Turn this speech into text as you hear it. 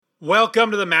Welcome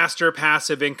to the Master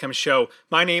Passive Income Show.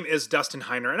 My name is Dustin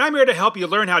Heiner, and I'm here to help you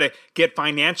learn how to get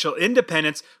financial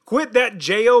independence, quit that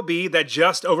job, that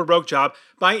just overbroke job,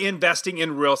 by investing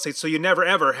in real estate so you never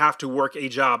ever have to work a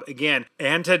job again.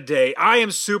 And today, I am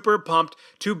super pumped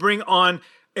to bring on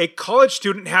a college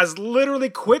student who has literally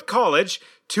quit college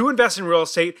to invest in real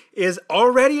estate, is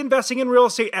already investing in real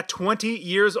estate at 20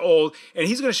 years old, and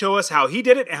he's going to show us how he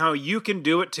did it and how you can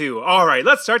do it too. All right,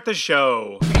 let's start the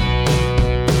show.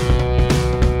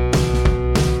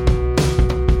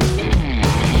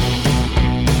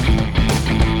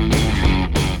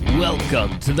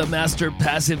 Welcome to the Master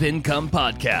Passive Income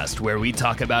Podcast, where we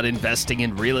talk about investing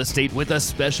in real estate with a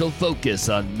special focus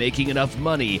on making enough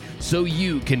money so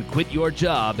you can quit your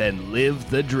job and live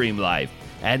the dream life.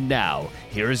 And now,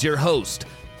 here is your host,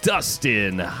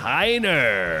 Dustin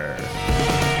Heiner.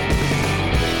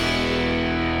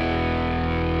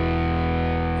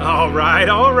 All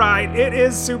right. It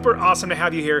is super awesome to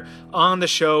have you here on the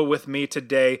show with me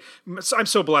today. I'm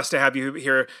so blessed to have you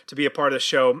here to be a part of the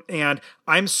show, and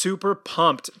I'm super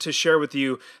pumped to share with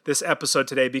you this episode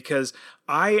today because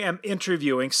I am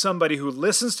interviewing somebody who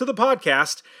listens to the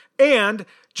podcast and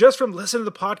just from listening to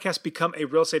the podcast become a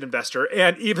real estate investor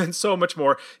and even so much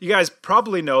more. You guys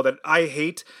probably know that I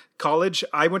hate college.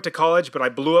 I went to college, but I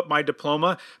blew up my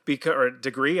diploma or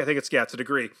degree. I think it's a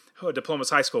degree. Diploma's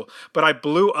high school. But I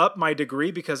blew up my degree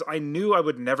because I knew I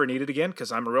would never need it again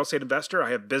because I'm a real estate investor.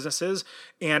 I have businesses,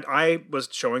 and I was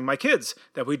showing my kids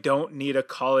that we don't need a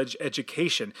college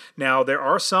education. Now, there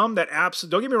are some that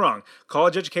don't get me wrong,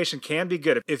 college education can be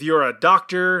good. If you're a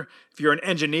doctor, if you're an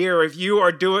engineer, if you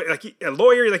are doing like a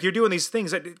lawyer, like you're doing these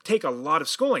things that take a lot of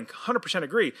schooling, 100%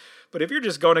 agree. But if you're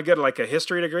just going to get like a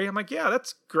history degree, I'm like, yeah,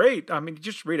 that's great. I mean, you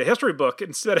just read a history book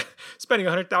instead of spending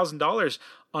 $100,000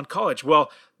 on college.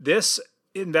 Well, this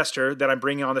investor that I'm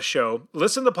bringing on the show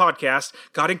listened to the podcast,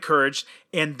 got encouraged,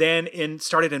 and then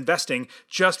started investing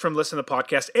just from listening to the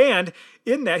podcast. And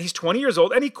in that, he's 20 years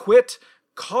old and he quit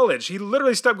college. He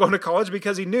literally stopped going to college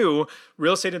because he knew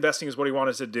real estate investing is what he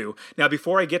wanted to do. Now,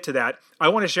 before I get to that, I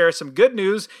want to share some good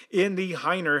news in the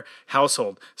Heiner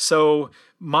household. So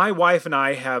my wife and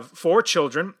I have 4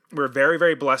 children. We're very,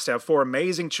 very blessed to have 4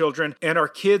 amazing children, and our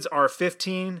kids are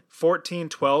 15, 14,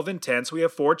 12, and 10. So we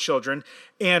have 4 children,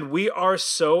 and we are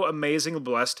so amazingly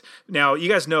blessed. Now, you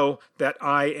guys know that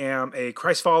I am a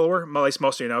Christ follower. At least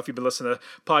most of you know if you've been listening to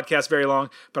the podcast very long,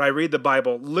 but I read the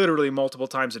Bible literally multiple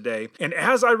times a day. And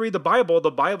as I read the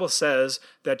Bible says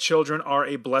that children are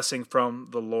a blessing from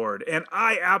the Lord. And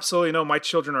I absolutely know my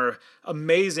children are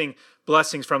amazing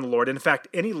blessings from the Lord. In fact,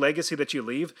 any legacy that you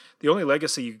leave, the only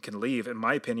legacy you can leave, in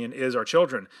my opinion, is our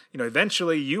children. You know,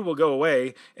 eventually you will go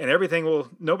away and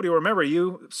nobody will remember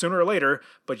you sooner or later,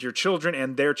 but your children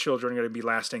and their children are going to be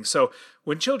lasting. So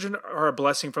when children are a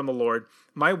blessing from the Lord,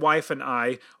 my wife and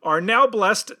I are now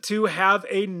blessed to have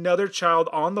another child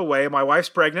on the way. My wife's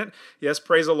pregnant. Yes,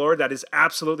 praise the Lord. That is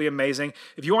absolutely amazing.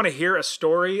 If you want to hear a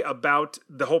story about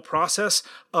the whole process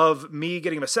of me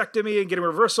getting a mastectomy and getting a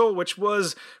reversal, which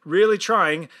was really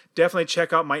trying, definitely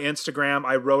check out my Instagram.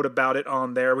 I wrote about it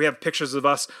on there. We have pictures of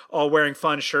us all wearing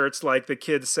fun shirts like the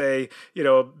kids say, you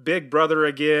know, big brother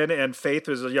again, and Faith,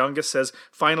 who's the youngest, says,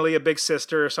 finally a big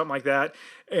sister or something like that.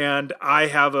 And I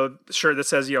have a shirt that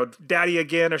says, you know, daddy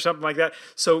again or something like that.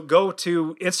 So go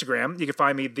to Instagram. You can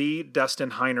find me, the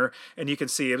Dustin Heiner, and you can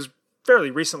see it was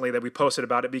fairly recently that we posted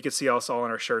about it, but you can see us all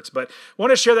in our shirts. But I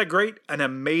want to share that great and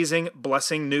amazing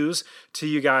blessing news to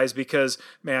you guys because,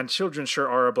 man, children sure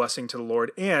are a blessing to the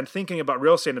Lord. And thinking about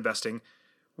real estate investing,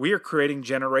 we are creating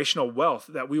generational wealth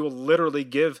that we will literally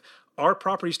give our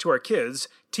properties to our kids,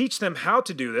 teach them how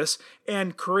to do this,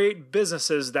 and create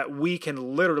businesses that we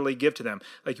can literally give to them.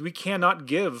 Like, we cannot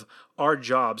give our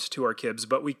jobs to our kids,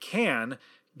 but we can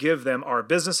give them our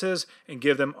businesses and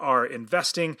give them our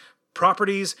investing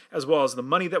properties as well as the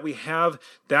money that we have.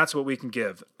 That's what we can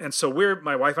give. And so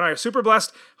my wife and I are super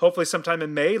blessed. Hopefully sometime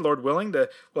in May, Lord willing,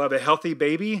 we'll have a healthy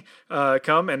baby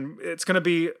come, and it's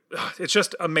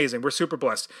just amazing. We're super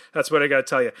blessed. That's what I got to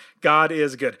tell you. God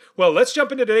is good. Well, let's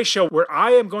jump into today's show where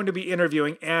I am going to be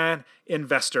interviewing an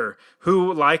investor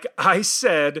who, like I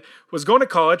said, was going to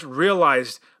college,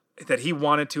 realized that he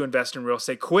wanted to invest in real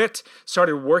estate, quit,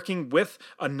 started working with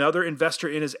another investor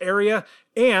in his area,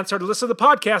 and started listening to the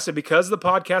podcast. And because of the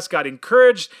podcast, got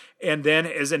encouraged and then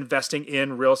is investing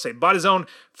in real estate. Bought his own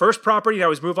first property. Now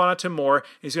he's moved on to more.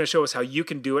 He's going to show us how you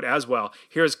can do it as well.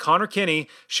 Here's Connor Kinney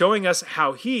showing us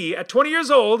how he, at 20 years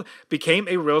old, became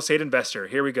a real estate investor.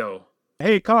 Here we go.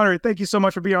 Hey, Connor, thank you so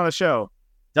much for being on the show.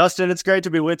 Dustin, it's great to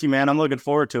be with you, man. I'm looking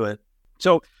forward to it.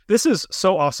 So this is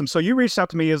so awesome. So you reached out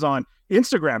to me on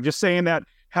Instagram, just saying that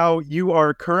how you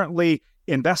are currently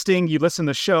investing, you listen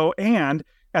to the show, and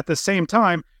at the same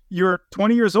time, you're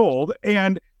 20 years old,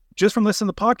 and just from listening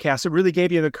to the podcast, it really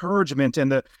gave you the encouragement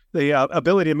and the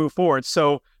ability to move forward.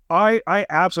 So I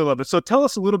absolutely love it. So tell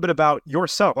us a little bit about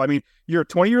yourself. I mean, you're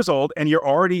 20 years old and you're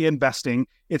already investing.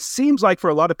 It seems like for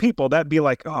a lot of people, that'd be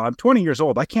like, oh, I'm 20 years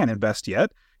old. I can't invest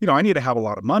yet. I need to have a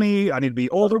lot of money. I need to be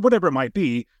older, whatever it might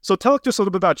be. So tell us just a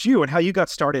little bit about you and how you got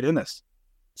started in this.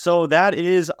 So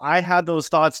I had those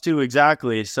thoughts too,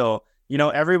 exactly. So,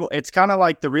 it's kind of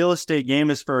like the real estate game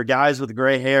is for guys with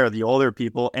gray hair, the older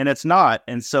people, and it's not.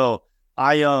 And so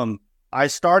I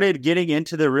started getting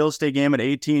into the real estate game at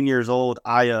 18 years old.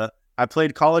 I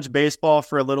played college baseball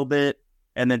for a little bit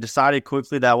and then decided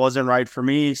quickly that wasn't right for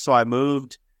me. So I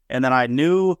moved, and then I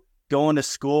knew going to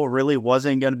school really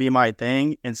wasn't going to be my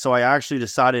thing. And so I actually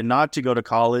decided not to go to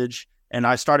college, and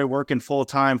I started working full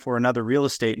time for another real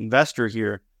estate investor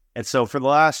here. And so for the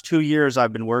last 2 years,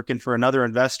 I've been working for another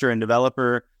investor and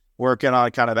developer, working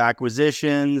on kind of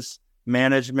acquisitions,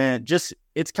 management.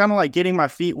 It's kind of like getting my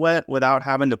feet wet without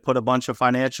having to put a bunch of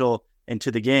financial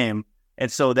into the game. And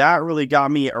so that really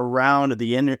got me around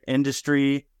the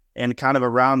industry and kind of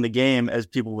around the game, as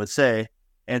people would say.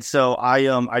 And so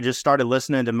I just started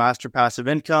listening to Master Passive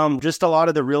Income, just a lot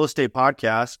of the real estate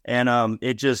podcasts. And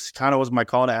it just kind of was my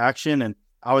call to action. And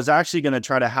I was actually going to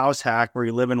try to house hack where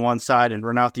you live in one side and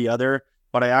rent out the other,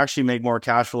 but I actually make more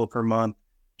cash flow per month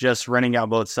just renting out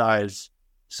both sides.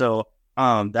 So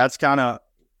that's kind of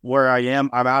where I am.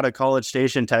 I'm out of College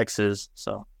Station, Texas.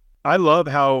 So I love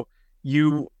how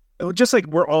you, just like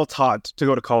we're all taught to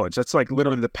go to college. That's like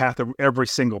literally the path of every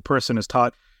single person is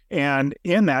taught. And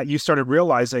in that, you started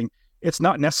realizing it's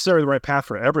not necessarily the right path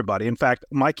for everybody. In fact,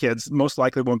 my kids most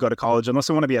likely won't go to college unless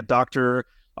they want to be a doctor,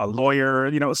 a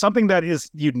lawyer, something that is,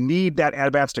 you need that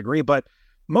advanced degree. But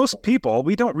most people,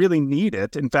 we don't really need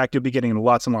it. In fact, you'll be getting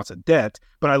lots and lots of debt.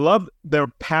 But I love the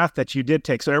path that you did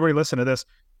take. So everybody listen to this.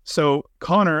 So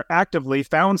Connor actively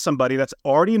found somebody that's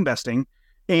already investing,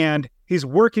 and he's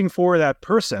working for that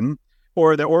person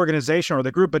or the organization or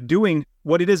the group, but doing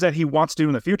what it is that he wants to do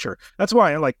in the future. That's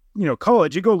why,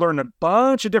 college, you go learn a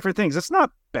bunch of different things. It's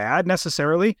not bad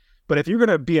necessarily, but if you're going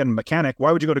to be a mechanic,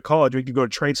 why would you go to college? You could go to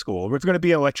trade school. Or if you're going to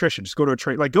be an electrician, just go to a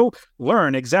trade. Like, go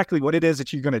learn exactly what it is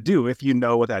that you're going to do if you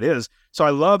know what that is. So I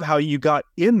love how you got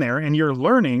in there and you're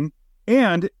learning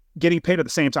and getting paid at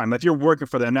the same time. If you're working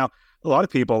for them. Now, a lot of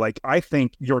people, I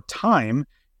think your time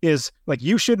is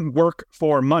you shouldn't work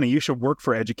for money. You should work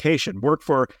for education, work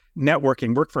for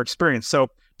networking, work for experience. So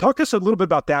talk to us a little bit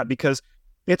about that, because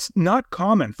it's not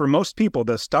common for most people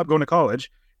to stop going to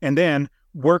college and then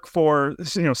work for,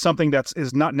 something that's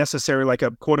is not necessarily like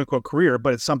a quote unquote career,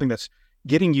 but it's something that's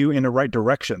getting you in the right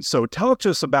direction. So tell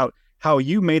us about how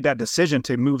you made that decision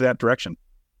to move that direction.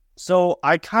 So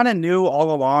I kind of knew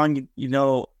all along,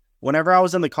 whenever I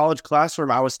was in the college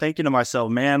classroom, I was thinking to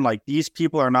myself, man, these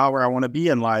people are not where I want to be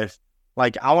in life.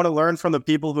 I want to learn from the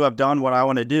people who have done what I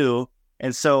want to do.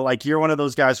 And so you're one of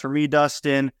those guys. For me,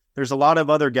 Dustin, there's a lot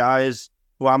of other guys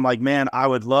who I'm like, man, I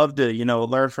would love to,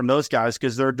 learn from those guys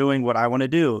because they're doing what I want to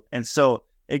do. And so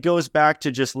it goes back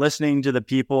to just listening to the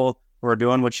people who are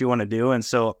doing what you want to do. And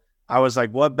so I was like,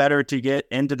 what better to get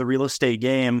into the real estate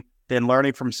game than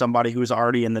learning from somebody who's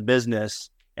already in the business?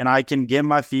 And I can get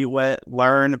my feet wet,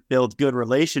 learn, build good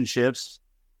relationships,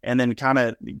 and then kind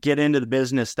of get into the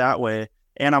business that way.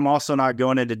 And I'm also not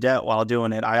going into debt while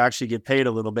doing it. I actually get paid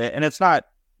a little bit. And it's not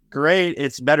great.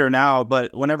 It's better now.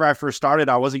 But whenever I first started,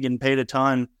 I wasn't getting paid a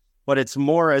ton. But it's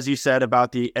more, as you said,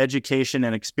 about the education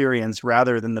and experience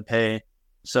rather than the pay.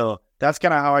 So that's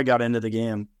kind of how I got into the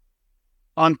game.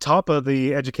 On top of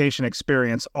the education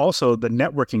experience, also the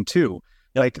networking too.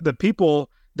 The people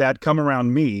that come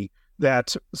around me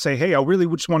that say, hey, I really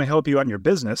just want to help you out in your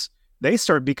business, they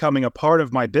start becoming a part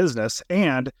of my business,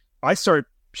 and I start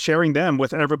sharing them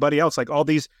with everybody else, all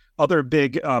these other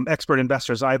big expert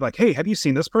investors. I'm like, hey, have you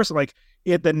seen this person?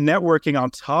 The networking on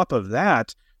top of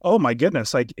that, oh my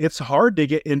goodness, it's hard to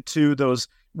get into those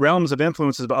realms of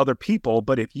influences of other people,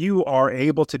 but if you are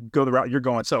able to go the route you're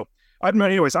going. So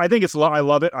anyways, I think I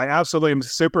love it. I absolutely am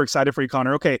super excited for you,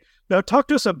 Connor. Okay, now talk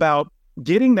to us about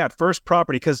getting that first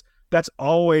property, because that's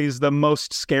always the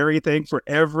most scary thing for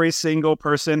every single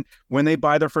person when they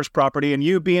buy their first property. And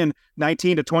you being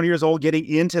 19 to 20 years old, getting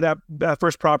into that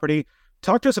first property.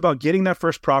 Talk to us about getting that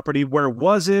first property. Where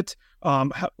was it?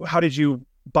 How did you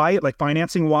buy it?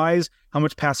 Financing wise, how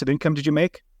much passive income did you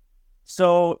make?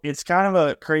 So it's kind of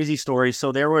a crazy story.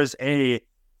 So there was a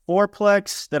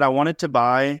fourplex that I wanted to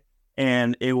buy,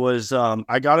 and it was,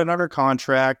 I got it under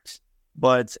contract.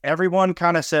 But everyone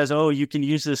kind of says, oh, you can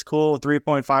use this cool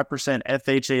 3.5%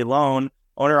 FHA loan,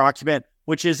 owner occupant.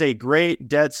 which is a great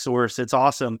debt source. It's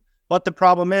awesome. But the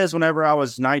problem is whenever I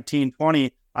was 19,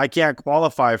 20, I can't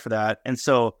qualify for that. And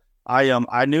so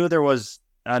I knew there was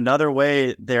another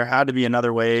way. There had to be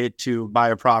another way to buy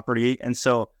a property. And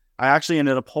so I actually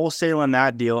ended up wholesaling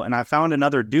that deal. And I found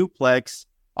another duplex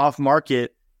off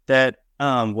market that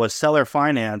was seller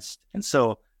financed. And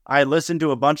so I listened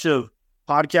to a bunch of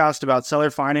podcasts about seller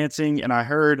financing, and I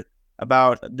heard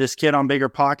about this kid on Bigger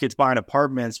Pockets buying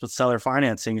apartments with seller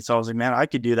financing. So I was like, man, I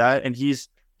could do that. And he's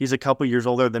a couple years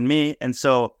older than me. And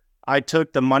so I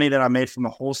took the money that I made from a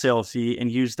wholesale fee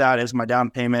and used that as my down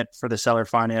payment for the seller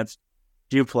finance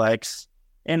duplex.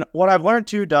 And what I've learned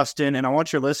too, Dustin, and I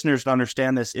want your listeners to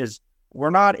understand this, is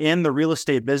we're not in the real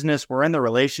estate business. We're in the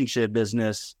relationship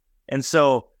business. And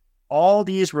so all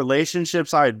these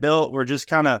relationships I had built were just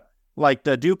kind of like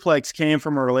the duplex came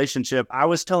from a relationship. I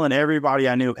was telling everybody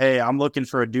I knew, hey, I'm looking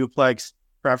for a duplex,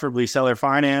 preferably seller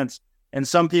finance. And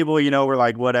some people, were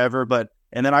like, whatever.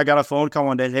 And then I got a phone call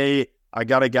one day, hey, I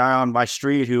got a guy on my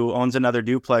street who owns another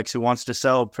duplex who wants to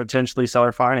sell, potentially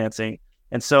seller financing.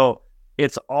 And so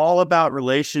it's all about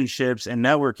relationships and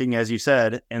networking, as you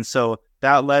said. And so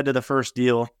that led to the first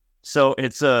deal. So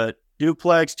it's a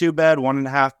duplex, 2-bed,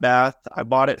 1.5 bath. I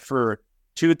bought it for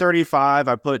 $235,000.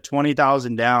 I put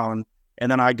 $20,000 down,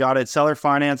 and then I got it seller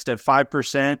financed at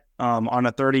 5% on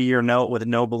a 30-year note with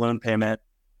no balloon payment.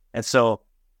 And so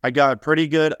I got pretty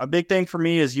good. A big thing for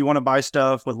me is you want to buy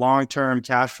stuff with long-term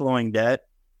cash flowing debt.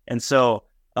 And so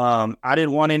I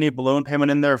didn't want any balloon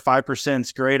payment in there. 5%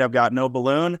 is great. I've got no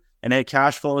balloon, and it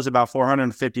cash flows about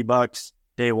 $450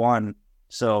 day one.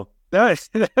 So that's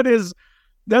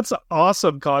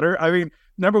awesome, Connor. I mean,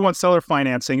 number one, seller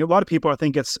financing. A lot of people, I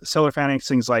think it's seller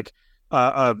financing is like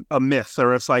a myth,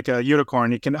 or it's like a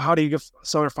unicorn. How do you get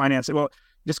seller financing? Well,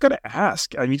 you just got to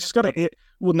ask. I mean, you just got to,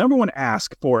 number one,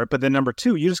 ask for it. But then number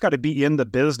two, you just got to be in the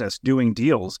business doing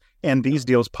deals, and these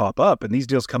deals pop up, and these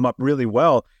deals come up really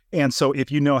well. And so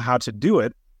if you know how to do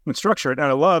it and structure it, and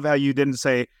I love how you didn't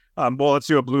say, well, let's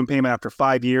do a balloon payment after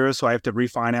 5 years, so I have to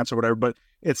refinance or whatever. But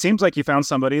it seems like you found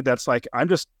somebody that's like, I'm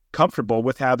just comfortable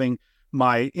with having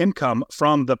my income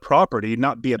from the property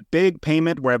not be a big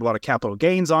payment where I have a lot of capital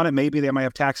gains on it. Maybe they might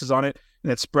have taxes on it,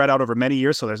 and it's spread out over many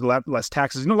years, so there's a lot less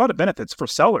taxes. A lot of benefits for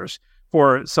sellers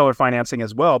for seller financing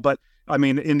as well. But I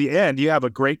mean, in the end, you have a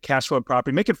great cash flow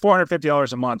property, making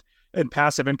 $450 a month in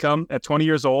passive income at 20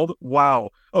 years old. Wow.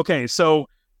 Okay, so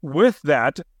with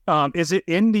that, is it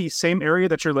in the same area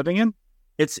that you're living in?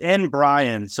 It's in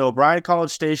Bryan. So Bryan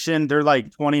College Station, they're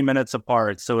like 20 minutes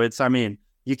apart. So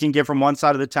you can get from one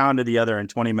side of the town to the other in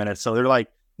 20 minutes. So they're like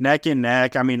neck and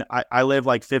neck. I mean, I live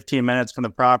like 15 minutes from the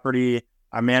property.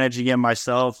 I'm managing it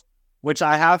myself, which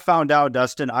I have found out,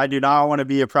 Dustin, I do not want to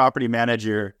be a property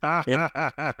manager.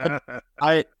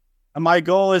 My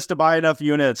goal is to buy enough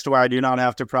units to where I do not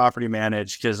have to property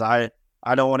manage, because I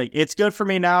don't want to. It's good for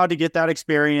me now to get that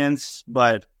experience,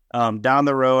 but down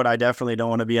the road, I definitely don't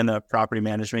want to be in the property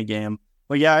management game.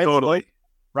 But yeah, totally.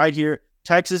 Right here.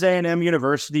 Texas A&M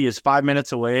University is 5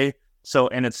 minutes away. So,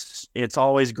 and it's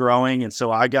always growing. And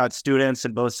so I got students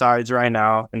in both sides right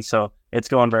now. And so it's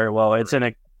going very well. It's in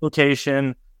a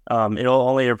location. It'll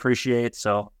only appreciate.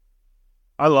 So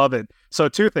I love it. So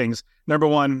two things. Number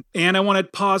one, and I want to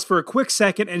pause for a quick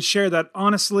second and share that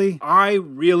honestly, I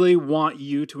really want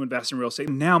you to invest in real estate.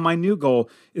 Now, my new goal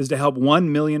is to help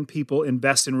 1 million people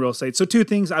invest in real estate. So two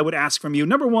things I would ask from you.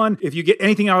 Number one, if you get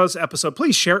anything out of this episode,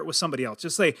 please share it with somebody else.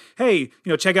 Just say, hey,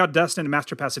 check out Dustin and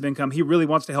Master Passive Income. He really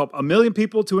wants to help 1 million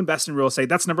people to invest in real estate.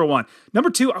 That's number one.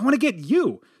 Number two, I want to get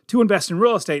you to invest in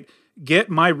real estate. Get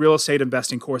my real estate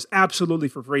investing course absolutely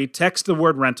for free. Text the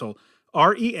word rental,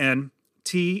 RENTAL,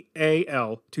 to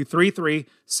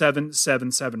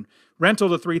 33777. Rental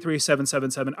to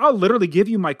 33777. I'll literally give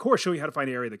you my course, show you how to find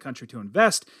an area of the country to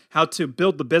invest, how to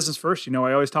build the business first. I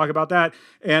always talk about that,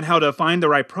 and how to find the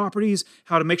right properties,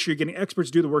 how to make sure you're getting experts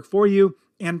to do the work for you,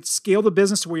 and scale the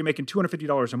business to where you're making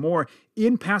 $250 or more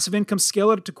in passive income.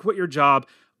 Scale it to quit your job.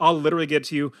 I'll literally get it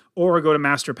to you, or go to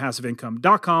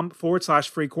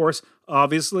masterpassiveincome.com/free course.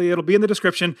 Obviously, it'll be in the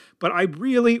description, but I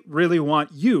really, really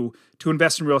want you to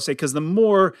invest in real estate, because the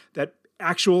more that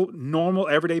actual normal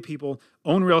everyday people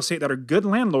own real estate that are good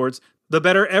landlords, the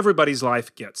better everybody's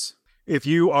life gets. If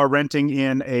you are renting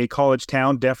in a college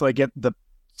town, definitely get the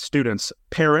students'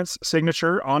 parents'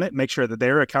 signature on it. Make sure that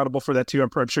they're accountable for that too. I'm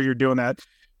sure you're doing that,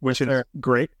 which is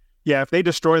great. Yeah, if they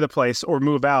destroy the place or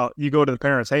move out, you go to the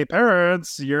parents. Hey,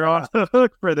 parents, you're on the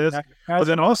hook for this. But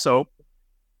then also,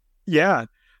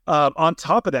 on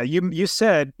top of that, you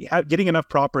said getting enough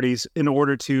properties in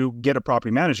order to get a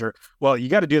property manager. Well, you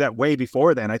got to do that way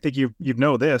before then. I think you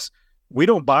know this. we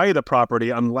don't buy the property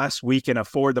unless we can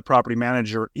afford the property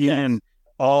manager in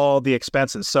all the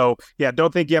expenses. So yeah,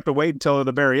 don't think you have to wait until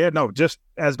the very end. No, just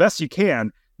as best you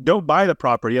can, don't buy the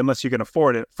property unless you can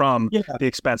afford it from the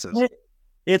expenses.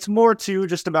 It's more too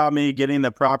just about me getting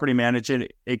the property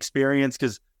management experience,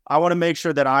 because I want to make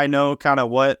sure that I know kind of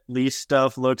what lease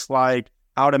stuff looks like,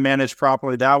 how to manage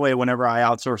properly. That way, whenever I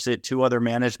outsource it to other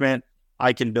management,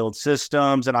 I can build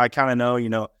systems and I kind of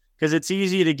know, because it's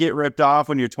easy to get ripped off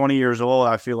when you're 20 years old.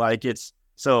 I feel like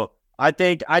so I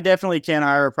think I definitely can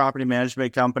hire a property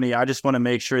management company. I just want to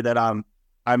make sure that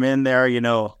I'm in there,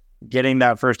 getting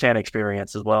that firsthand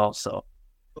experience as well. So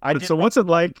what's it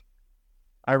like?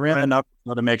 I ran enough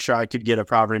to make sure I could get a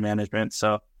property management.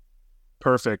 So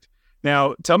perfect.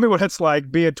 Now, tell me what it's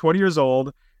like being 20 years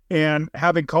old and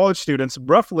having college students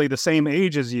roughly the same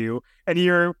age as you, and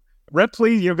you're rent,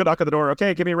 please. You go knock on the door.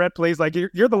 Okay, give me rent, please. Like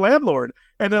you're the landlord,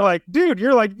 and they're like, dude,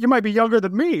 you might be younger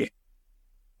than me.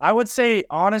 I would say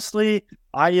honestly,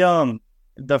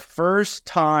 the first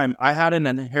time I had an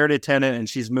inherited tenant and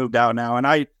she's moved out now, and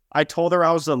I told her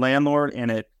I was the landlord,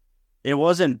 and it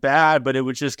wasn't bad, but it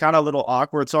was just kind of a little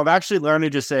awkward. So I've actually learned to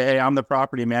just say, hey, I'm the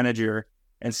property manager,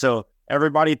 and so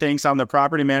everybody thinks I'm the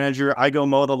property manager. I go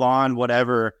mow the lawn,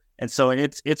 whatever. And so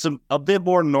it's a bit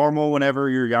more normal whenever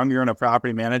you're younger and a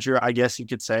property manager, I guess you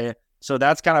could say. So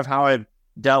that's kind of how I've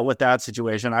dealt with that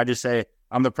situation. I just say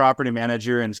I'm the property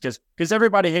manager, and because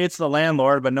everybody hates the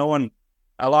landlord, but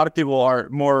a lot of people are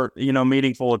more,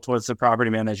 meaningful towards the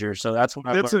property manager. So that's what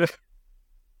I've learned.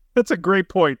 That's a great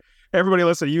point. Everybody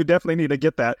listen, you definitely need to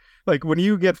get that. Like when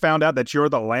you get found out that you're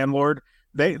the landlord,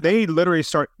 they literally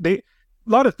a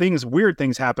lot of things, weird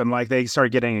things happen. Like they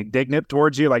start getting indignant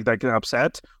towards you, like they get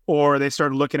upset, or they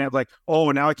start looking at like, oh,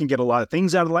 now I can get a lot of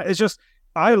things out of life. It's just,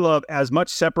 I love as much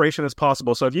separation as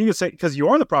possible. So if you can say, because you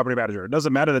are the property manager, it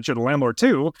doesn't matter that you're the landlord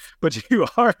too, but you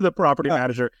are the property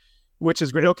manager, which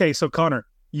is great. Okay, so Connor,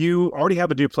 you already have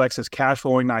a duplex that's cash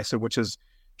flowing nicely, which is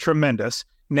tremendous.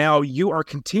 Now you are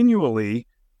continually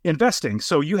investing.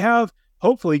 So you have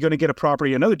hopefully going to get a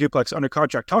property, another duplex under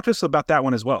contract. Talk to us about that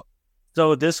one as well.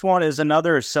 So this one is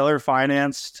another seller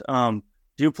financed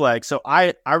duplex. So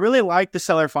I really like the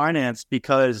seller finance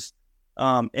because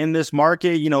in this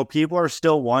market, people are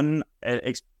still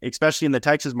especially in the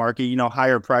Texas market,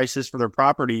 higher prices for their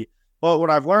property. But what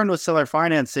I've learned with seller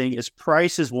financing is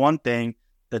price is one thing,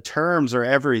 the terms are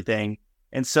everything.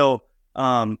 And so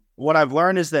what I've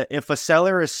learned is that if a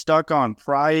seller is stuck on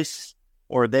price,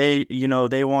 or they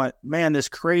want, this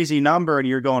crazy number, and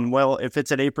you're going, well, if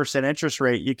it's at 8% interest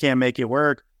rate, you can't make it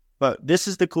work. But this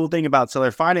is the cool thing about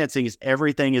seller financing is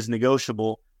everything is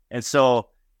negotiable. And so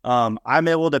I'm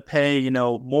able to pay,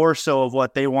 more so of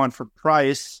what they want for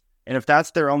price. And if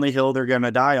that's their only hill they're going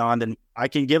to die on, then I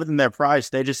can give them their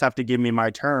price. They just have to give me my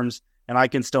terms, and I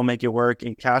can still make it work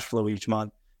in cash flow each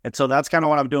month. And so that's kind of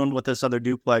what I'm doing with this other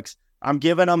duplex. I'm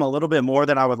giving them a little bit more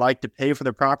than I would like to pay for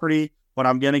the property, but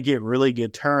I'm going to get really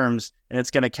good terms, and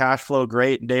it's going to cash flow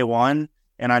great day one.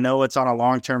 And I know it's on a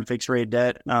long-term fixed rate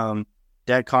debt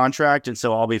contract. And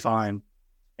so I'll be fine.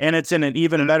 And it's in an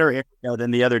even better area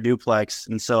than the other duplex.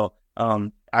 And so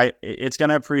it's going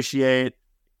to appreciate,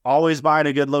 always buy in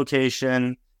a good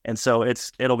location. And so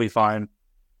it'll be fine.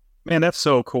 Man, that's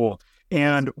so cool.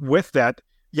 And with that,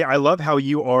 yeah, I love how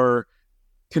you are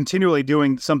continually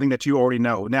doing something that you already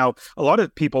know. Now, a lot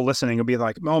of people listening will be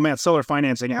like, oh man, seller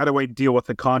financing, how do I deal with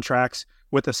the contracts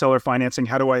with the seller financing?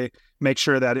 How do I make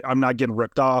sure that I'm not getting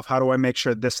ripped off? How do I make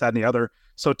sure this, that, and the other?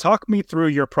 So talk me through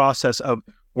your process of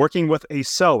working with a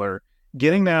seller,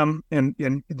 getting them, and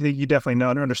you definitely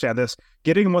know and understand this,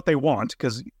 getting them what they want,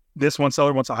 because this one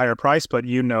seller wants a higher price, but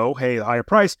hey, the higher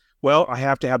price, well, I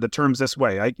have to have the terms this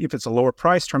way. If it's a lower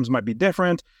price, terms might be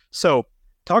different. So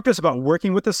talk to us about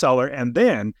working with the seller, and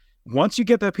then once you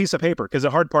get that piece of paper, because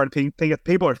the hard part,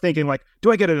 people are thinking like,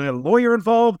 do I get a lawyer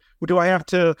involved? Or do I have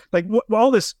to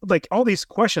all these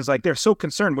questions? Like they're so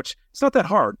concerned, which it's not that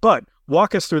hard. But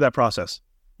walk us through that process.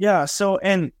 Yeah. So,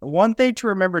 and one thing to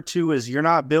remember too is you're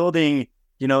not building,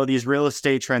 these real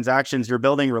estate transactions. You're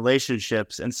building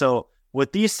relationships, and so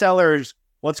with these sellers,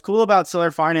 what's cool about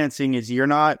seller financing is you're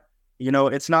not,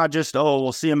 it's not just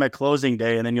we'll see them at closing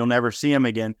day and then you'll never see them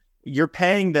again. You're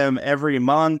paying them every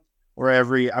month or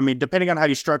depending on how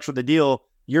you structure the deal,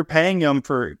 you're paying them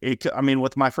for it.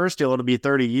 With my first deal, it'll be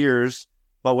 30 years,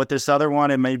 but with this other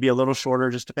one, it may be a little shorter,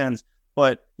 just depends.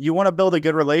 But you want to build a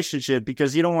good relationship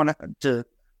because you don't want to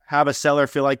have a seller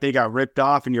feel like they got ripped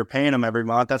off and you're paying them every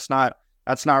month. That's not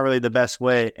really the best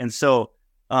way. And so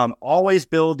always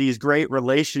build these great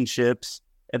relationships,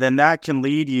 and then that can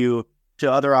lead you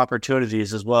to other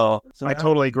opportunities as well. So I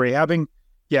totally agree.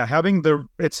 Yeah, having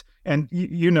and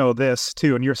you know this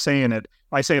too, and you're saying it.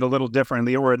 I say it a little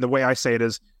differently, or the way I say it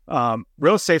is,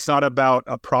 real estate's not about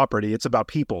a property; it's about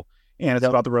people, and it's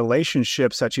about the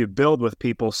relationships that you build with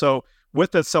people. So,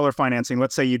 with the seller financing,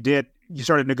 let's say you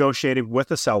started negotiating with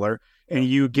the seller, and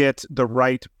you get the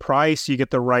right price, you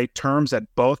get the right terms that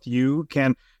both you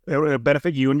can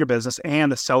benefit you and your business,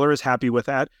 and the seller is happy with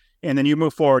that. And then you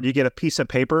move forward, you get a piece of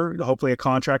paper, hopefully a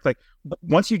contract. Like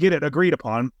once you get it agreed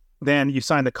upon, then you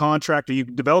sign the contract, or you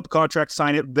develop the contract,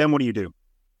 sign it. Then what do you do?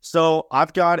 So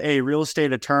I've got a real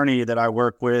estate attorney that I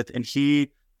work with, and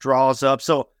he draws up.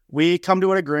 So we come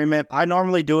to an agreement. I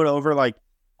normally do it over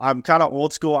I'm kind of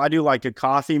old school. I do like a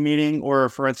coffee meeting, or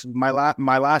for instance, my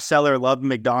last seller loved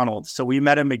McDonald's. So we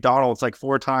met at McDonald's like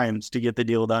 4 times to get the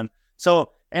deal done.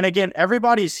 So, and again,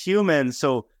 everybody's human.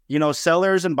 So,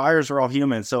 sellers and buyers are all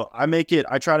human. So I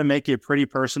try to make it pretty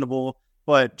personable,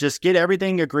 but just get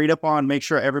everything agreed upon, make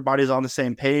sure everybody's on the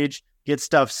same page, get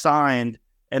stuff signed,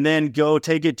 and then go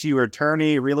take it to your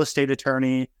attorney, real estate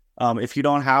attorney. If you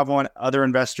don't have one, other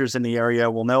investors in the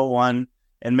area will know one,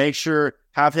 and make sure,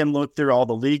 have him look through all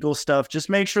the legal stuff. Just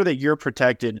make sure that you're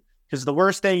protected, because the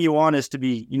worst thing you want is to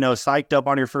be, psyched up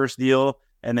on your first deal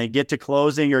and then get to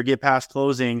closing or get past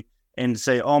closing and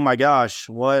say, oh my gosh,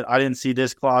 what? I didn't see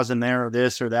this clause in there, or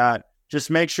this or that. Just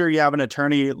make sure you have an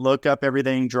attorney look up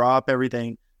everything, draw up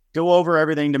everything, go over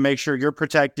everything to make sure you're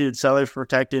protected, seller's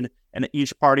protected, and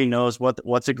each party knows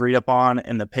what's agreed upon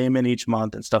and the payment each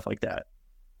month and stuff like that.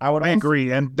 I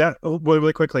agree. And that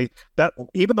really quickly, that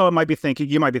even though you might be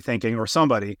thinking, or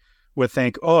somebody would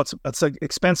think, oh, it's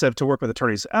expensive to work with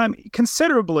attorneys,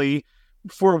 considerably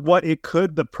for what it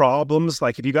could, the problems,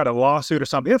 like if you got a lawsuit or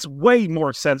something, it's way more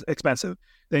expensive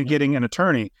than getting an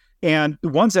attorney. And the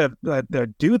ones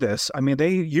that do this,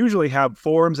 they usually have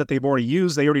forms that they've already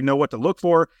used. They already know what to look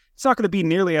for. It's not going to be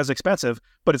nearly as expensive,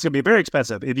 but it's going to be very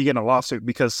expensive if you get in a lawsuit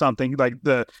because something like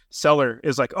the seller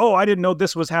is like, oh, I didn't know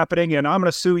this was happening and I'm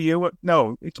going to sue you.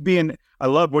 No, it's I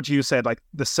love what you said, like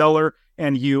the seller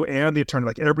and you and the attorney,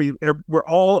 like we're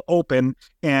all open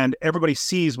and everybody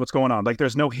sees what's going on. Like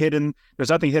there's nothing hidden.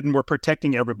 We're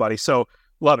protecting everybody. So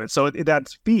love it. So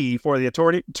that's fee for the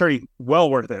attorney, well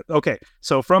worth it. Okay.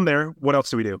 So from there, what else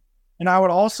do we do? And I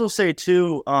would also say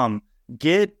too,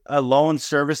 get a loan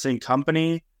servicing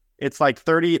company. It's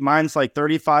mine's like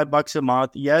 $35 a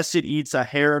month. Yes, it eats a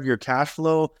hair of your cash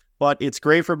flow, but it's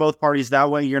great for both parties. That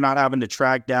way you're not having to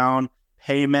track down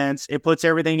payments. It puts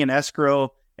everything in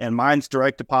escrow, and mine's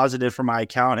direct deposited from my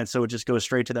account. And so it just goes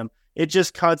straight to them. It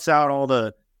just cuts out all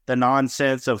the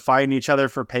nonsense of fighting each other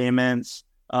for payments.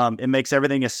 It makes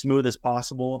everything as smooth as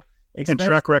possible. And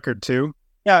track record too.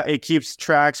 Yeah, it keeps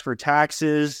tracks for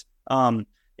taxes.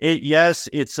 It's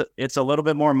a little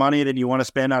bit more money than you want to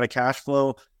spend out of cash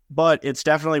flow, but it's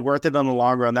definitely worth it in the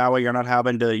long run. That way you're not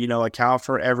having to, account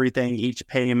for everything, each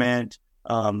payment,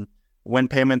 when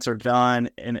payments are done,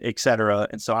 and et cetera.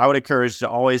 And so I would encourage to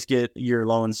always get your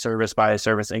loan serviced by a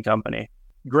servicing company.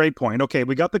 Great point. Okay,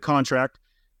 we got the contract.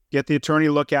 Get the attorney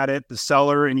look at it, the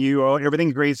seller and you, everything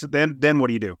agrees. Then what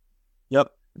do you do?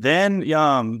 Yep.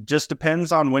 Then just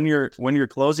depends on when your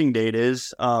closing date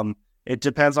is. It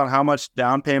depends on how much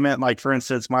down payment. Like for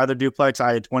instance, my other duplex,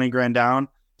 I had 20 grand down.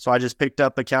 So I just picked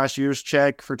up a cashier's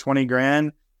check for 20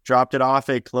 grand, dropped it off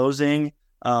at closing,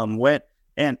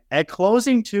 and at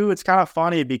closing too, it's kind of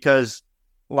funny because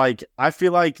I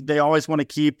feel like they always want to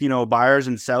keep, buyers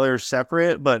and sellers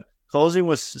separate, but closing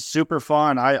was super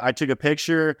fun. I took a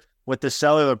picture with the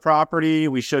seller of the property.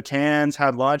 We shook hands,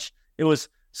 had lunch.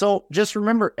 So just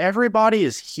remember, everybody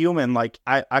is human.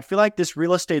 I feel like this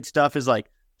real estate stuff is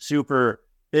super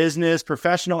business,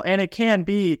 professional, and it can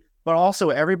be, but also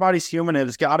everybody's human and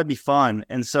it's got to be fun.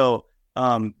 And so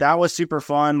that was super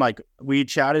fun. We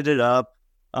chatted it up,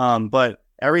 but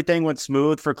everything went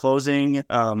smooth for closing.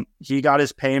 He got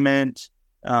his payment.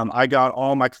 I got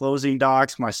all my closing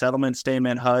docs, my settlement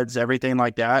statement, HUDs, everything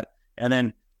like that. And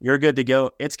then you're good to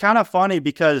go. It's kind of funny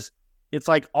because it's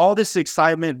all this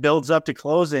excitement builds up to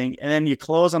closing, and then you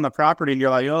close on the property and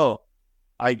you're like, oh,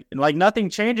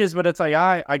 nothing changes, but it's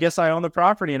I guess I own the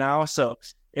property now. So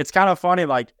it's kind of funny.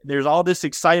 There's all this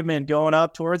excitement going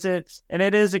up towards it, and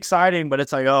it is exciting, but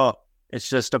it's oh, it's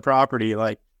just a property.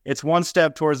 It's one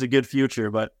step towards a good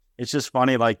future, but it's just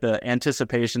funny. The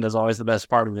anticipation is always the best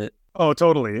part of it. Oh,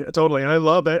 totally. And I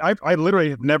love it. I literally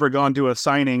have never gone to a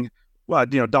signing,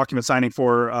 document signing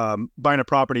for buying a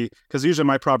property, because usually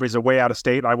my properties are way out of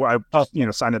state. I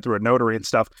signed it through a notary and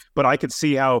stuff, but I could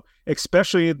see how,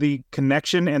 especially the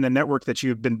connection and the network that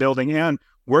you've been building and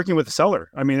working with the seller.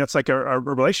 It's like a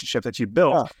relationship that you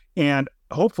built. Yeah. And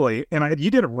hopefully, and you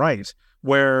did it right,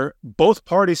 where both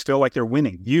parties feel like they're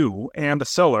winning. You and the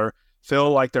seller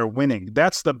feel like they're winning.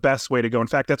 That's the best way to go. In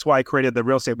fact, that's why I created the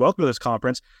Real Estate Wealth Builders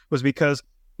Conference, was because,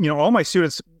 all my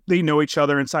students, they know each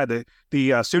other inside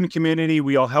the student community.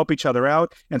 We all help each other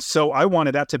out. And so I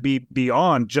wanted that to be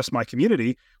beyond just my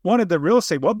community. Wanted the Real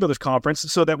Estate Wealth Builders Conference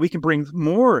so that we can bring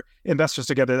more investors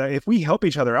together. That if we help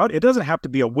each other out, it doesn't have to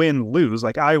be a win-lose,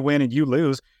 like I win and you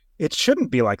lose. It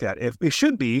shouldn't be like that. It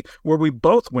should be where we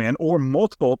both win or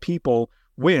multiple people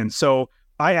win. So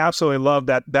I absolutely love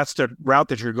that. That's the route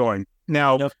that you're going.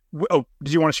 Now, did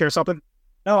you want to share something?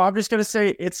 No, I'm just going to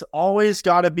say it's always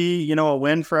got to be, a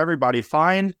win for everybody.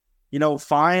 Find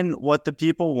what the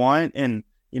people want. And,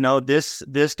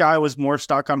 this guy was more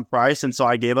stuck on price. And so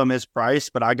I gave him his price,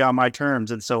 but I got my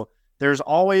terms. And so there's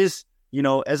always,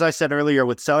 as I said earlier,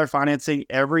 with seller financing,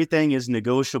 everything is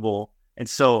negotiable. And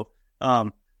so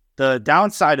the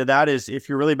downside of that is if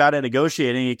you're really bad at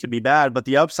negotiating, it could be bad. But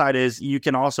the upside is you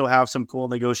can also have some cool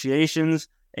negotiations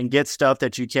and get stuff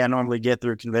that you can't normally get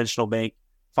through conventional bank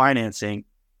financing.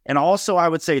 And also, I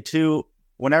would say too,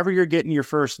 whenever you're getting your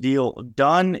first deal,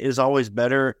 done is always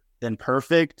better than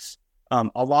perfect.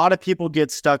 A lot of people get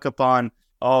stuck upon,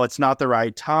 oh, it's not the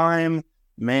right time,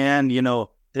 man,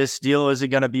 this deal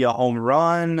isn't going to be a home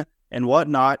run and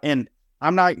whatnot. And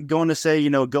I'm not going to say,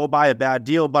 go buy a bad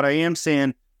deal, but I am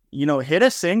saying, hit a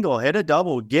single, hit a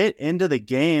double, get into the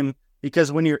game,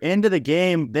 because when you're into the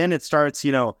game, then it starts,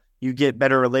 you get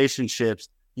better relationships.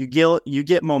 You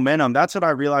get momentum. That's what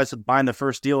I realized with buying the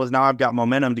first deal, is now I've got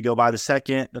momentum to go buy the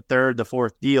second, the third, the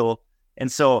fourth deal.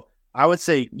 And so I would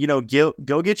say,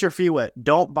 go get your feet wet.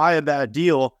 Don't buy a bad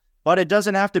deal, but it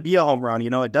doesn't have to be a home run.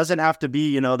 It doesn't have to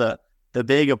be, the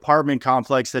big apartment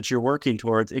complex that you're working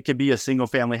towards. It could be a single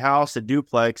family house, a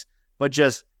duplex, but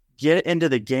just get into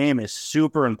the game is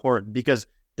super important, because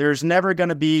there's never going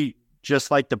to be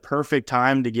just like the perfect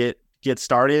time to get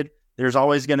started. There's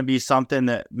always going to be something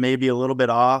that may be a little bit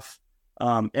off.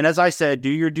 And as I said, do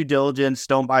your due diligence.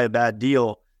 Don't buy a bad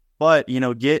deal, but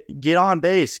get on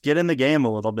base, get in the game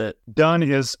a little bit. Done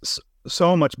is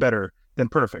so much better than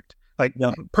perfect. Like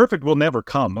perfect will never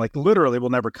come, like literally will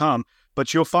never come,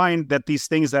 but you'll find that these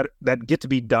things that get to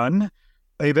be done,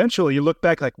 eventually you look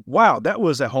back like, wow, that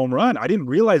was a home run. I didn't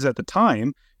realize at the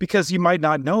time, because you might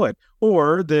not know it,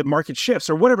 or the market shifts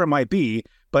or whatever it might be,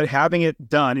 but having it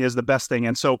done is the best thing.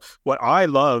 And so what I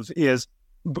love is,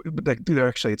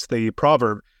 actually it's the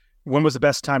proverb, when was the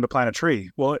best time to plant a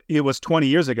tree? Well, it was 20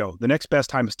 years ago. The next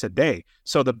best time is today.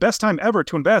 So the best time ever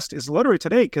to invest is literally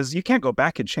today, because you can't go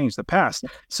back and change the past.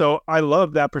 So I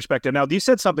love that perspective. Now, you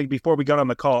said something before we got on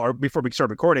the call, or before we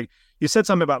started recording. You said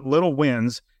something about little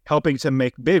wins helping to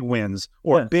make big wins,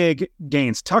 or big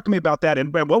gains. Talk to me about that.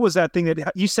 And what was that thing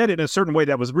that you said it in a certain way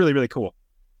that was really, really cool?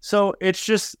 So it's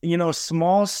just,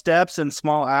 small steps and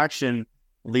small action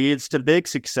leads to big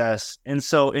success. And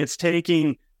so it's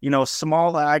taking,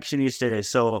 small action each day.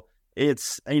 So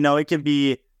it's, it can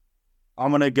be,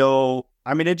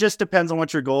 it just depends on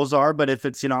what your goals are. But if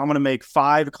it's, I'm going to make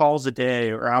 5 calls a day,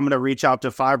 or I'm going to reach out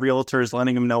to 5 realtors,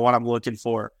 letting them know what I'm looking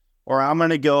for, or I'm going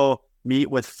to go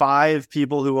meet with 5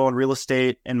 people who own real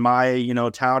estate in my,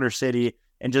 town or city,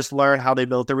 and just learn how they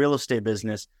built their real estate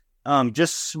business.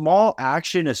 Just small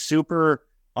action is super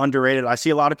underrated. I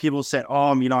see a lot of people say,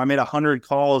 I made 100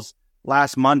 calls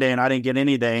last Monday and I didn't get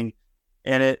anything.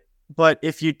 But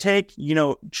if you take,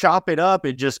 chop it up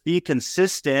and just be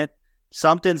consistent,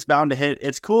 something's bound to hit.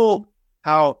 It's cool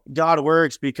how God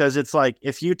works, because it's like,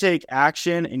 if you take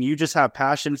action and you just have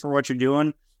passion for what you're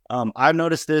doing, I've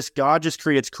noticed this, God just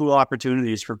creates cool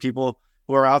opportunities for people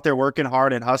who are out there working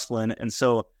hard and hustling.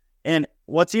 And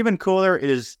what's even cooler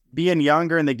is being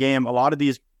younger in the game. A lot of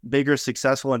these bigger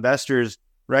successful investors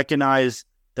recognize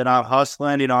that I'm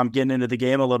hustling, I'm getting into the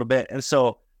game a little bit. And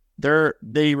so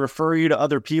they refer you to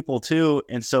other people too.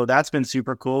 And so that's been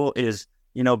super cool, is,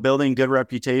 building good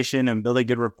reputation and building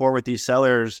good rapport with these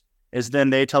sellers, is then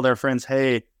they tell their friends,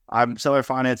 hey, I'm seller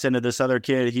finance into this other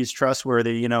kid. He's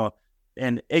trustworthy,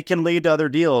 and it can lead to other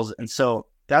deals. And so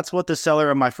that's what the seller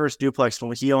of my first duplex,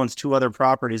 when he owns 2 other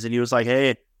properties, and he was like,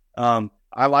 hey,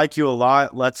 I like you a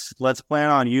lot. Let's plan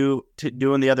on you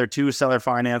doing the other 2 seller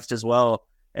financed as well.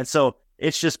 And so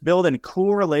it's just building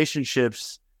cool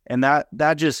relationships, and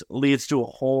that just leads to a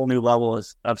whole new level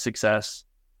of success.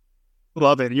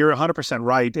 Love it. You're 100%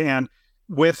 right. And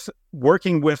with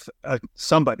working with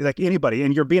somebody, like anybody,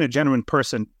 and you're being a genuine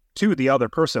person to the other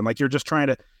person, like you're just trying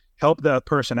to help the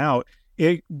person out,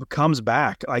 it comes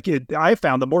back. I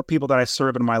found the more people that I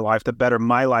serve in my life, the better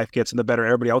my life gets and the better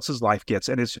everybody else's life gets.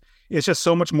 And it's just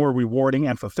so much more rewarding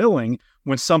and fulfilling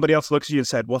when somebody else looks at you and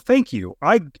said, well, thank you.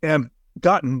 I am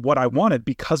gotten what I wanted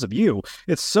because of you.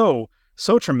 It's so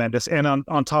tremendous. And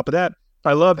on top of that,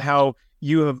 I love how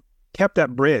you have kept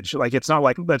that bridge. Like, it's not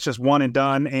like that's just one and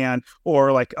done,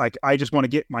 or like I just want to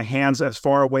get my hands as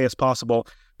far away as possible,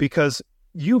 because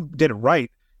you did it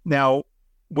right. Now,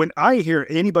 when I hear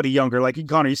anybody younger, like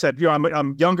Connor, you said,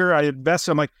 I'm younger, I invest.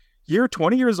 I'm like, you're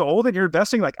 20 years old and you're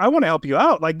investing. Like, I want to help you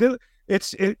out. Like,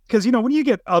 because when you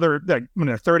get other, like, when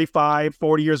they're 35,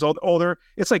 40 years older,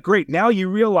 it's like, great. Now you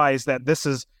realize that this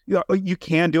is, you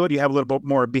can do it. You have a little bit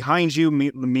more behind you,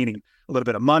 meaning a little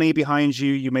bit of money behind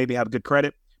you. You maybe have good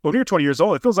credit. But when you're 20 years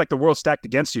old, it feels like the world's stacked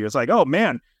against you. It's like, oh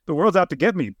man, the world's out to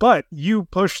get me. But you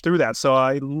push through that. So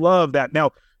I love that.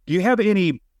 Now, do you have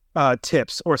any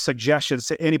tips or suggestions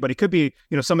to anybody? Could be,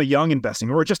 some of young investing,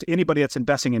 or just anybody that's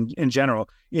investing in general.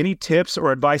 Any tips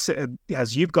or advice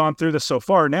as you've gone through this so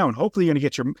far now, and hopefully you're going to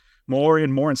get your more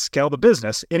and more and scale the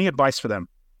business. Any advice for them?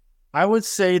 I would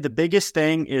say the biggest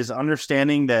thing is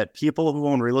understanding that people who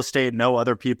own real estate know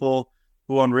other people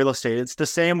who own real estate. It's the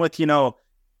same with,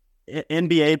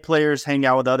 NBA players hang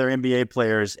out with other NBA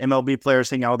players, MLB players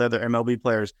hang out with other MLB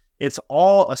players. It's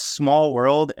all a small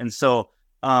world. And so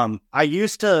I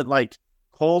used to like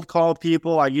cold call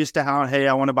people. I used to have, hey,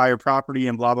 I want to buy your property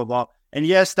and blah, blah, blah. And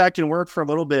yes, that can work for a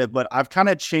little bit, but I've kind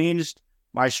of changed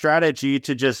my strategy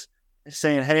to just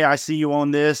saying, hey, I see you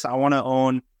own this. I want to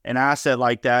own an asset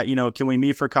like that. Can we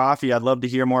meet for coffee? I'd love to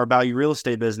hear more about your real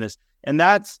estate business. And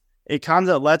it kind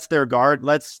of lets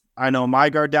my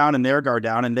guard down and their guard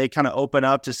down, and they kind of open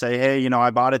up to say, hey,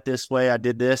 I bought it this way. I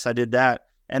did this, I did that.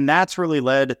 And that's really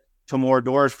led to more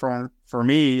doors for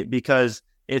me, because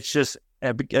it's just,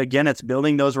 again, it's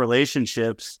building those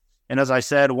relationships. And as I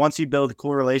said, once you build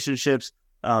cool relationships,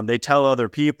 they tell other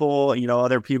people,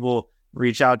 other people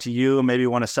reach out to you, maybe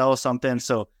want to sell something.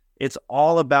 So it's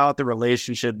all about the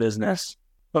relationship business.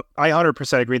 I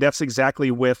 100% agree. That's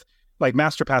exactly with like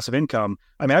Master Passive Income.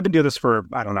 I mean, I've been doing this for,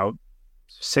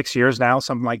 6 years now,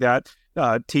 something like that,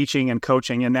 teaching and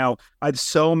coaching. And now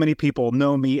so many people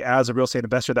know me as a real estate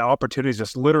investor. The opportunities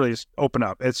just literally open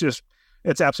up.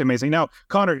 It's absolutely amazing. Now,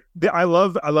 Connor, I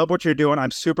love what you're doing.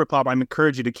 I'm super pumped. I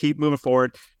encourage you to keep moving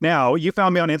forward. Now, you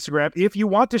found me on Instagram. If you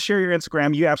want to share your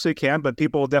Instagram, you absolutely can, but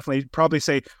people will definitely probably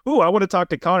say, "Ooh, I want to talk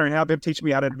to Connor and have him teach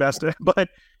me how to invest." But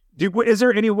is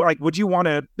there any, would you want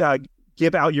to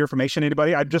give out your information to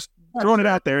anybody? I'm just throwing it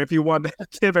out there if you want to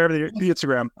give everything the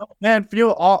Instagram. Man,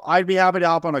 I'd be happy to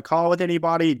hop on a call with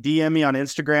anybody. DM me on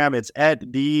Instagram. It's at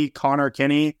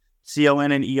 @ConnorKinney,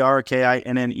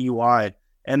 ConnerKinney.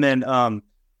 And then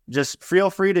just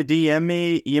feel free to DM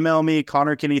me, email me,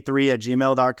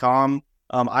 connorkinney3@gmail.com.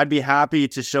 I'd be happy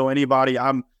to show anybody.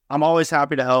 I'm always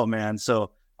happy to help, man.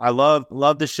 So I love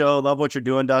the show. Love what you're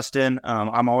doing, Dustin.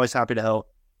 I'm always happy to help.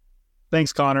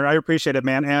 Thanks, Connor. I appreciate it,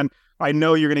 man. And I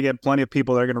know you're going to get plenty of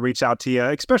people that are going to reach out to you,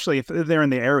 especially if they're in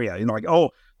the area. Like,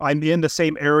 oh, I'm in the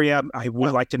same area. I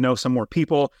would like to know some more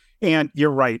people. And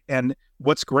you're right. And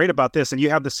what's great about this, and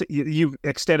you've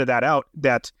extended that out,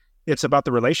 that it's about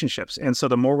the relationships. And so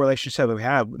the more relationships we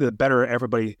have, the better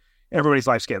everybody's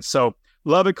life gets. So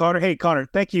love it, Connor. Hey, Connor,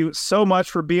 thank you so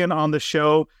much for being on the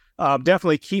show.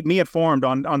 Definitely keep me informed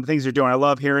on the things you're doing. I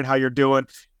love hearing how you're doing.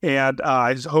 And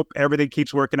I just hope everything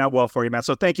keeps working out well for you, man.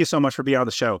 So thank you so much for being on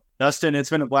the show. Dustin,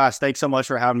 it's been a blast. Thanks so much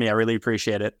for having me. I really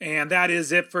appreciate it. And that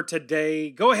is it for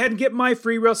today. Go ahead and get my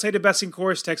free real estate investing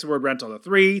course. Text the word rental to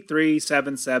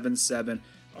 33777,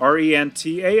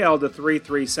 RENTAL to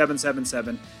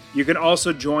 33777. You can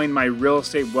also join my Real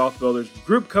Estate Wealth Builders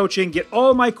group coaching. Get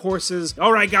all my courses.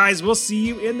 All right, guys, we'll see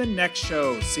you in the next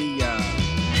show. See ya.